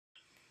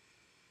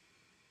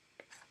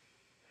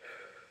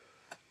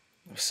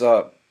What's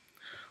up?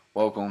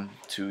 Welcome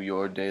to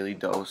your daily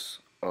dose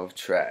of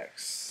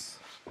tracks.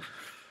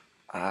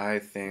 I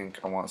think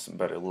I want some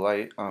better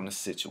light on the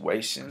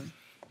situation.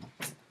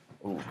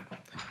 Ooh,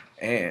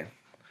 and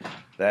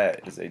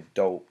that is a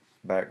dope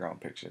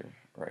background picture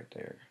right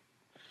there.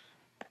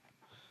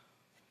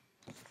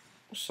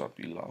 What's up,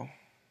 Elo?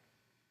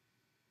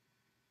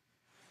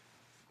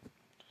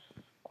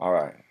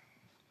 Alright,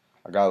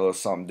 I got a little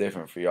something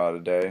different for y'all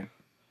today.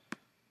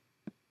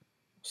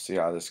 See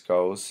how this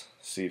goes.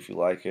 See if you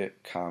like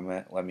it.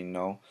 Comment. Let me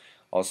know.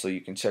 Also,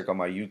 you can check out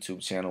my YouTube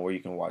channel where you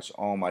can watch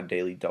all my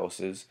daily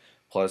doses,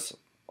 plus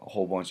a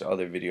whole bunch of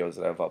other videos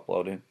that I've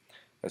uploaded.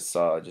 Let's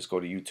just go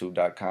to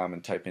youtube.com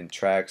and type in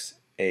tracks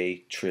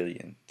a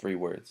trillion. 3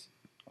 words.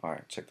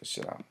 Alright, check this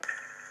shit out.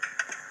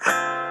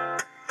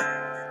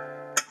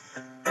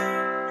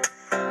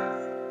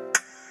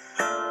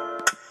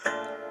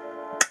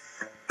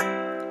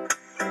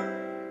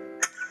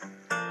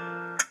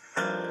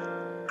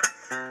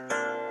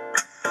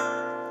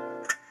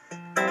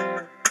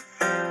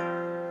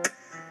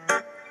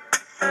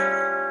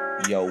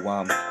 Yo,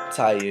 I'm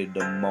tired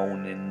of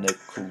moaning. The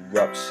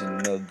corruption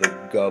of the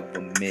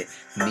government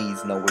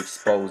needs no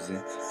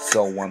exposing,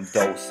 so I'm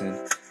dosing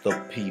the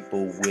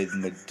people with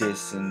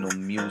medicinal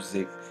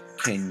music.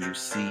 Can you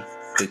see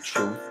the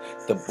truth?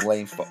 The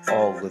blame for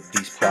all of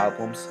these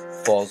problems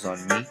falls on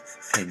me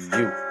and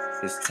you.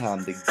 It's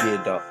time to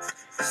get up,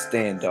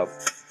 stand up,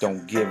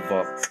 don't give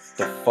up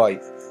the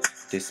fight.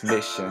 This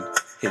mission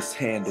is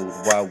handled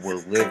while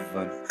we're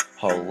living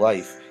our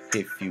life.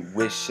 If you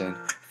wishing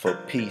for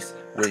peace,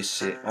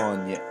 wish it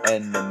on your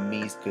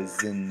enemies,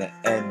 cause in the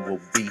end we'll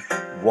be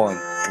one,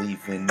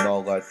 leaving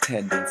all our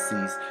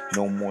tendencies.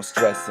 No more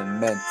stressing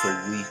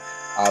mentally.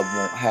 I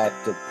won't have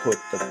to put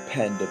the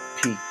pen to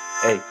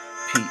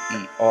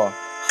P-A-P-E-R.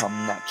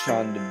 I'm not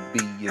trying to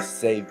be your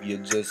savior,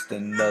 just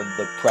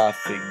another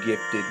prophet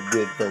gifted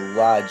with the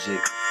logic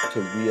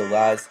to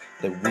realize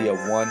that we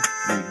are one,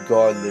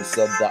 regardless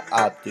of the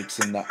optics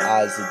in the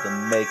eyes of the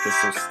maker.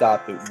 So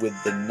stop it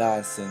with the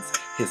nonsense,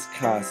 it's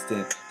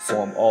constant.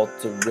 So I'm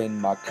altering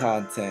my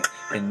content,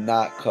 and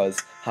not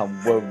cause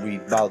I'm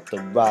worried about the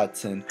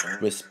rotten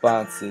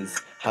responses.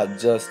 I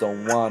just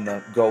don't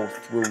wanna go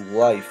through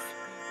life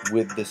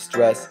with the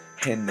stress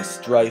and the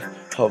strife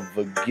of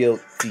a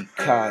guilty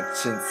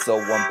conscience. So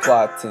I'm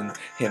plotting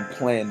and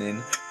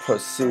planning,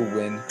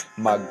 pursuing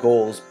my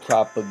goals,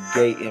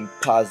 propagating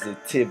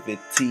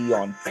positivity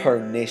on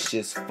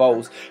pernicious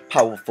foes.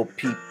 Powerful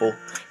people,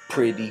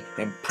 pretty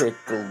and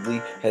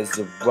prickly as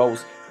a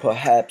rose.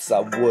 Perhaps I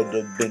would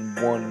have been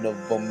one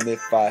of them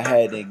if I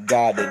hadn't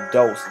got a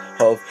dose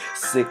of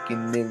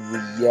sickening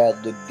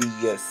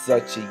reality at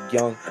such a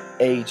young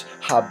age.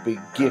 I've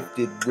been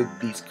gifted with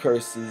these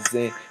curses,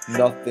 and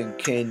nothing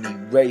can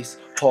erase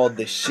all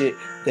the shit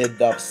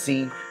that I've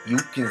seen. You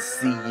can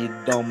see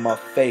it on my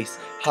face.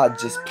 I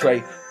just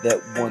pray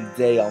that one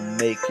day I'll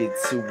make it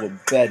to a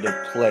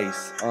better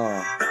place.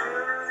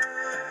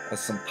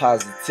 That's some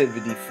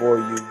positivity for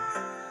you.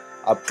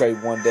 I pray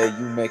one day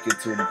you make it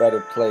to a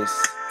better place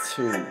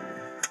too.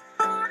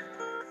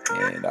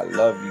 And I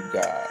love you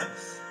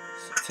guys.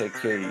 So take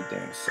care of your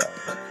damn selves,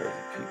 crazy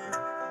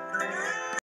people.